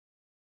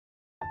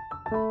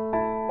In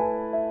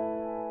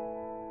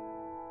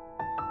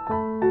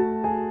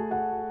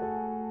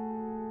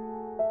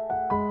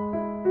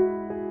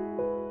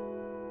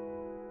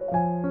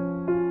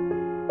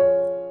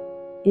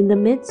the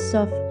midst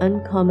of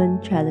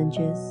uncommon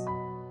challenges,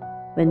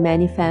 when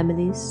many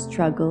families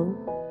struggle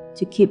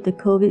to keep the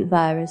COVID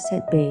virus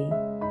at bay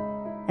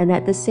and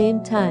at the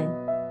same time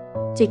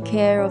take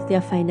care of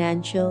their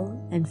financial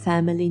and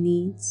family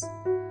needs,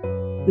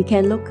 we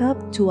can look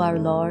up to our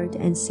Lord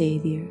and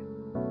Savior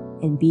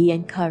and be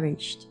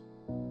encouraged.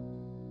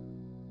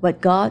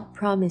 What God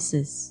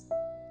promises,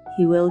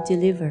 He will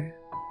deliver.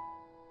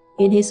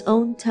 In His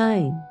own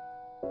time,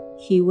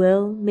 He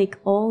will make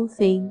all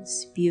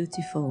things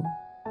beautiful.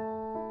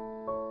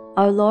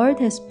 Our Lord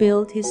has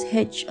built His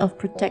hedge of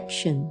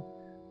protection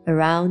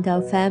around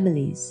our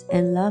families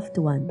and loved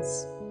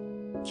ones,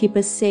 keep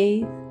us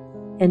safe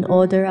and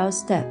order our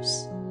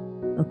steps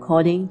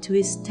according to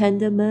His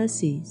tender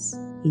mercies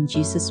in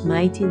Jesus'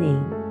 mighty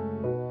name.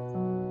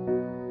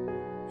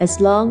 As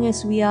long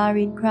as we are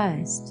in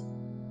Christ,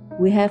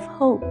 we have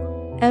hope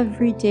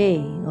every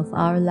day of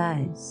our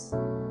lives.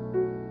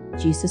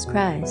 Jesus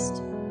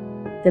Christ,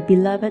 the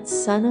beloved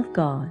Son of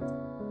God,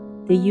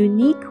 the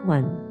unique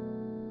one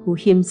who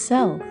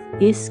Himself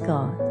is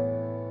God,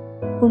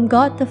 whom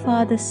God the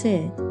Father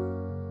said,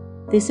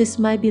 "This is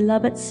my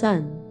beloved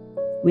Son,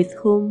 with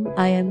whom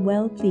I am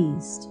well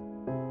pleased.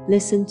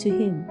 Listen to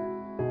Him."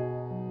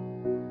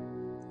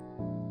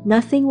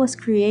 Nothing was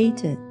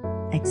created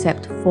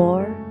except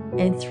for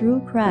and through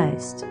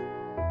Christ.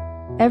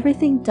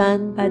 Everything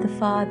done by the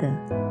Father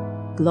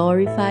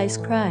glorifies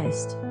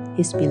Christ,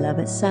 His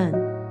beloved Son,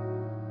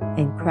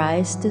 and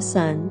Christ the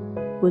Son,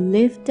 who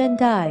lived and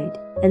died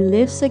and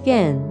lives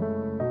again,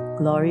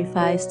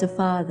 glorifies the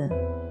Father.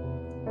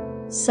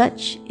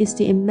 Such is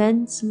the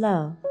immense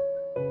love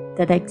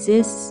that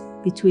exists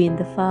between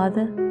the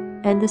Father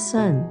and the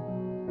Son.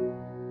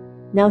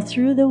 Now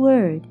through the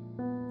Word,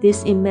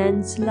 this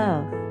immense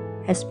love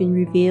has been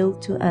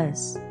revealed to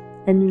us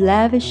and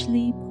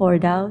lavishly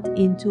poured out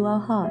into our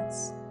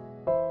hearts.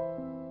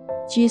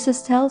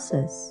 Jesus tells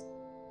us,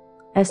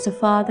 "As the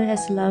Father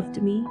has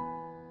loved me,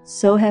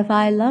 so have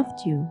I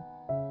loved you.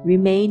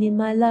 Remain in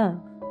my love.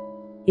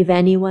 If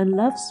anyone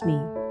loves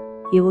me,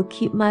 he will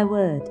keep my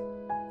word,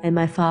 and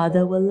my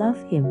Father will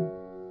love him,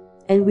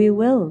 and we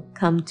will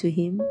come to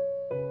him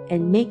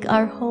and make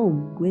our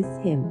home with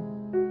him."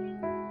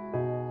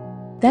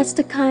 That's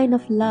the kind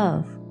of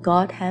love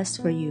God has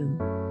for you,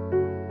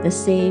 the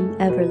same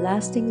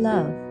everlasting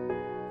love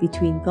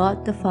between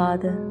God the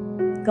Father,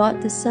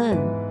 God the Son,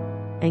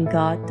 and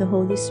God the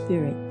Holy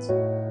Spirit.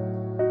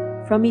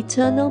 From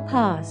eternal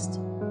past,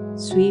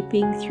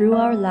 sweeping through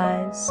our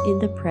lives in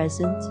the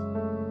present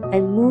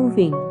and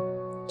moving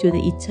to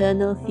the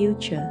eternal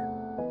future.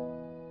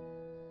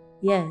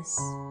 Yes,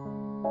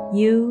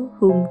 you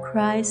whom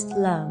Christ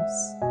loves,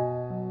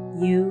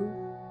 you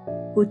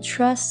who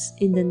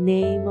trust in the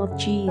name of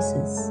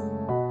Jesus.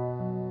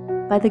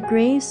 By the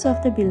grace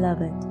of the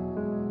Beloved,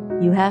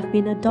 you have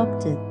been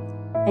adopted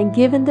and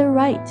given the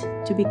right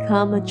to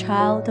become a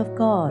child of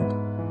God,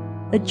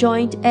 a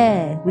joint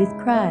heir with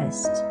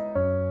Christ.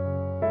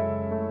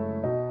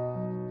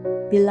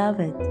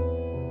 Beloved,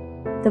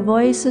 the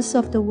voices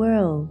of the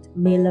world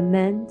may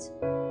lament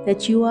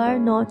that you are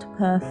not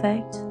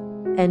perfect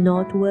and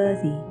not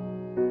worthy,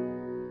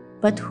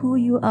 but who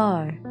you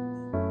are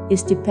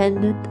is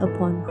dependent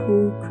upon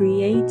who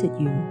created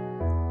you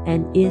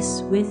and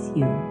is with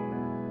you.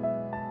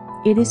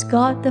 It is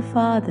God the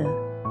Father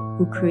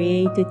who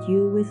created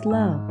you with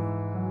love.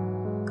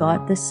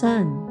 God the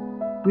Son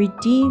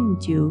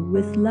redeemed you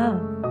with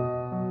love,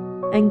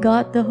 and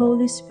God the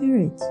Holy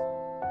Spirit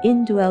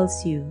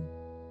indwells you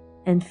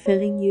and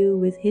filling you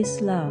with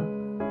His love.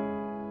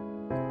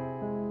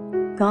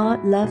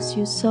 God loves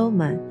you so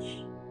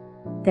much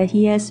that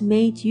He has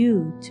made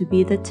you to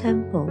be the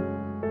temple,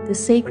 the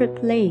sacred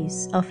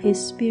place of His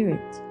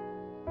Spirit.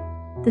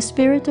 The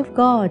Spirit of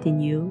God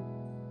in you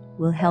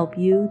will help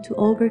you to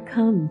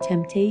overcome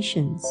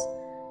temptations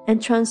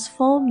and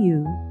transform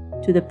you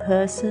to the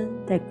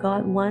person that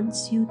God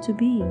wants you to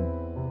be.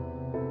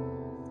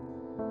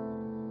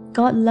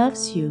 God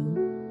loves you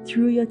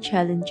through your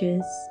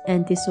challenges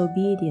and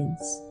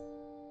disobedience.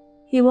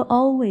 He will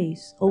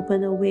always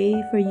open a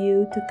way for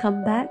you to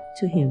come back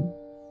to Him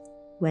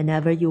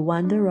whenever you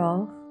wander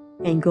off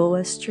and go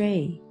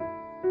astray.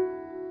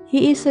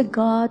 He is a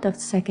God of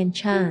second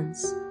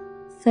chance,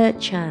 third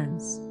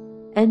chance,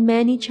 and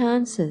many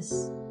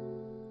chances.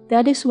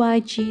 That is why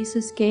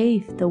Jesus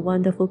gave the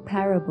wonderful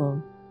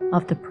parable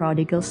of the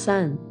prodigal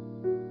son.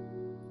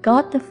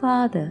 God the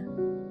Father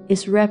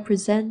is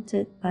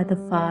represented by the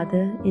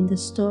Father in the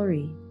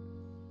story.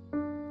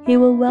 He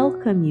will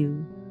welcome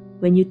you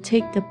when you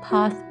take the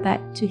path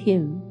back to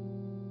Him.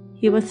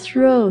 He will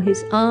throw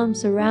His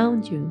arms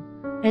around you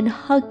and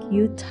hug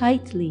you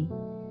tightly.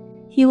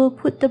 He will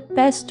put the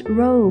best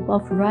robe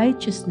of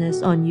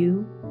righteousness on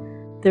you,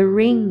 the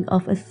ring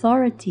of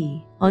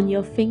authority on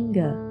your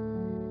finger,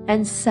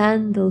 and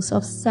sandals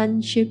of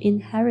sonship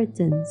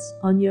inheritance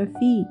on your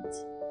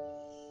feet.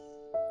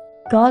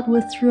 God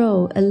will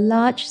throw a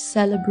large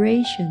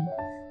celebration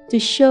to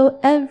show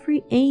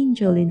every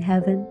angel in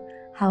heaven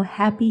how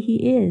happy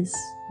He is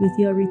with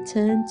your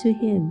return to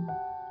Him.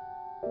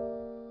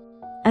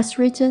 As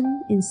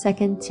written in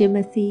 2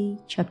 Timothy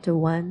chapter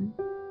 1,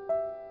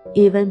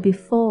 even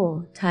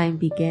before time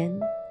began,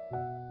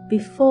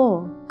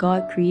 before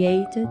God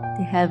created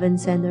the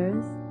heavens and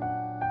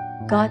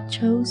earth, God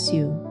chose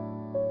you,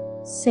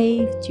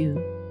 saved you,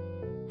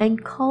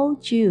 and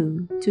called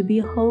you to be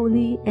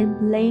holy and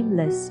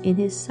blameless in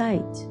His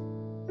sight.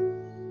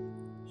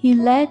 He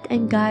led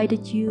and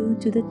guided you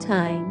to the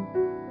time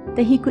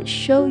that He could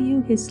show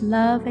you His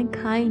love and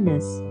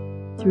kindness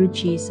through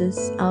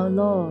Jesus our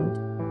Lord.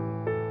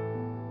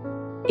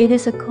 It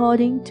is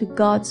according to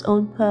God's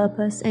own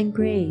purpose and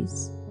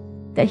grace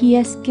that He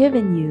has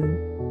given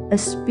you a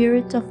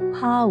spirit of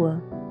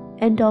power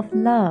and of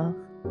love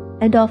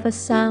and of a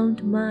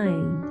sound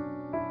mind.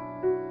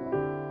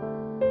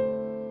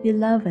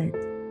 Beloved,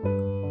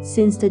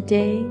 since the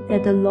day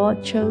that the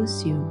Lord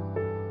chose you,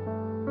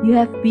 you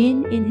have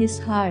been in His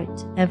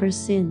heart ever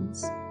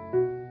since.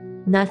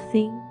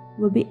 Nothing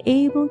will be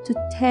able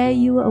to tear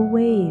you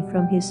away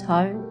from His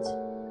heart.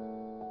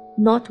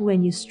 Not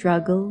when you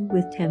struggle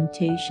with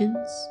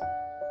temptations,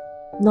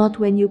 not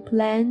when you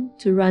plan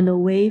to run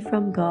away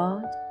from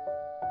God,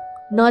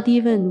 not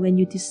even when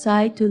you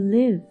decide to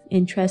live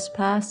in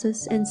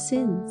trespasses and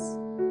sins.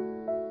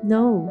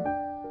 No,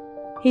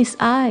 His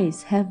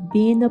eyes have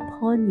been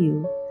upon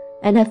you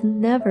and have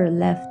never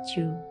left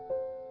you.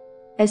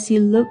 As He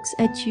looks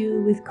at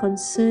you with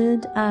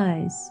concerned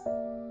eyes,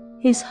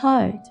 His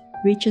heart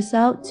reaches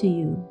out to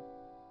you.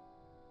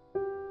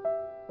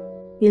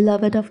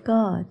 Beloved of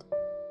God,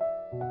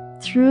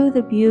 through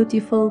the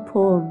beautiful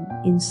poem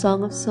in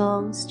Song of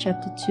Songs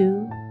chapter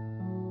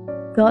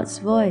 2, God's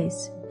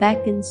voice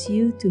beckons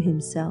you to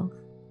Himself.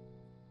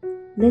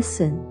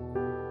 Listen,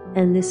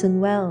 and listen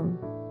well,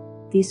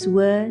 these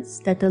words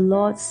that the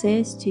Lord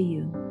says to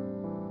you.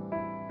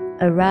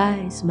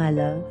 Arise, my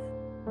love,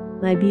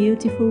 my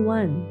beautiful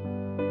one,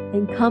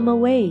 and come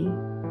away,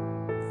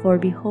 for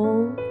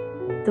behold,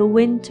 the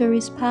winter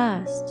is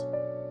past,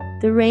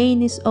 the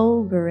rain is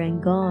over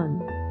and gone.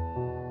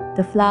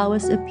 The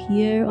flowers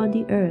appear on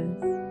the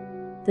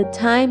earth, the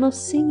time of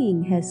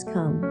singing has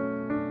come,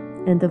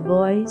 and the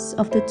voice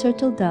of the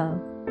turtle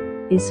dove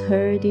is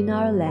heard in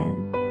our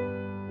land.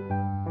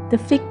 The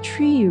fig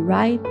tree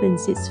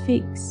ripens its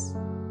figs,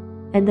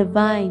 and the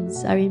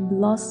vines are in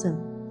blossom,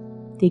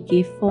 they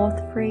give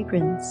forth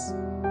fragrance.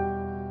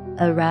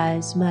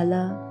 Arise, my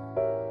love,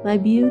 my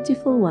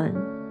beautiful one,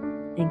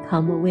 and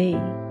come away.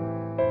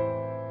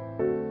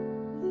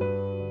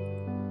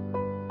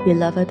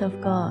 Beloved of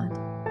God,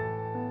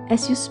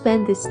 as you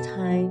spend this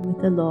time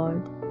with the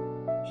Lord,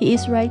 He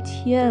is right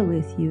here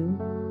with you.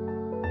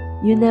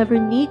 You never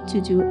need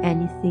to do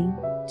anything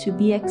to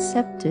be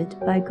accepted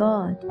by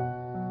God.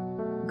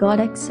 God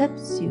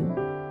accepts you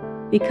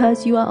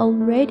because you are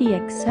already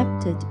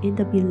accepted in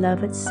the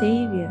beloved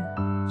Savior,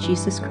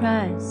 Jesus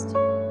Christ.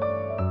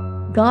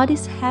 God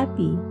is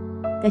happy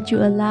that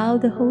you allow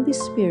the Holy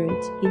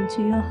Spirit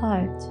into your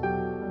heart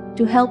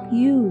to help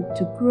you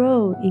to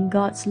grow in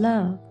God's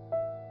love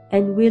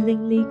and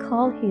willingly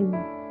call Him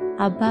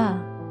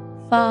Abba,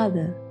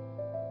 Father.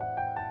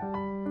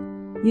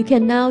 You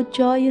can now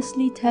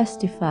joyously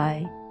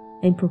testify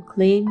and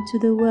proclaim to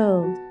the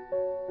world,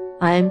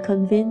 I am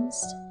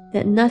convinced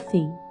that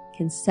nothing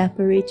can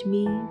separate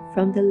me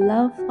from the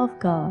love of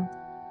God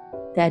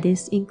that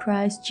is in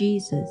Christ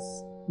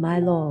Jesus, my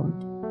Lord.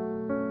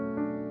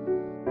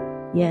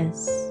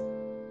 Yes,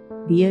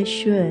 be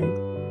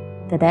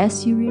assured that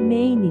as you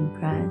remain in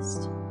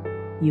Christ,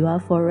 you are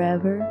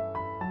forever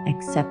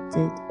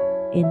accepted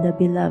in the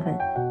Beloved.